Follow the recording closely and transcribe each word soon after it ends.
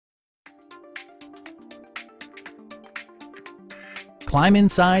Climb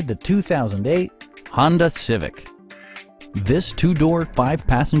inside the 2008 Honda Civic. This two-door,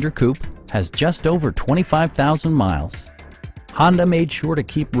 five-passenger coupe has just over 25,000 miles. Honda made sure to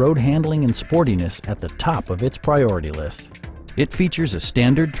keep road handling and sportiness at the top of its priority list. It features a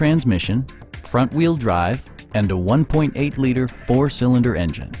standard transmission, front-wheel drive, and a 1.8-liter four-cylinder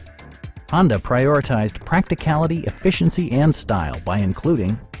engine. Honda prioritized practicality, efficiency, and style by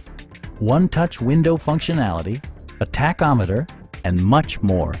including one-touch window functionality, a tachometer, and much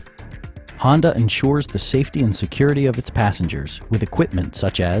more. Honda ensures the safety and security of its passengers with equipment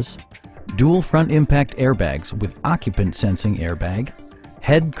such as dual front impact airbags with occupant sensing airbag,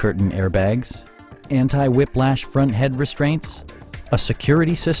 head curtain airbags, anti-whiplash front head restraints, a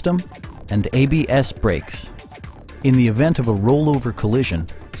security system, and ABS brakes. In the event of a rollover collision,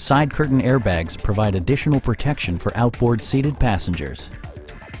 side curtain airbags provide additional protection for outboard seated passengers.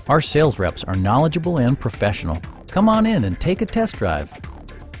 Our sales reps are knowledgeable and professional. Come on in and take a test drive.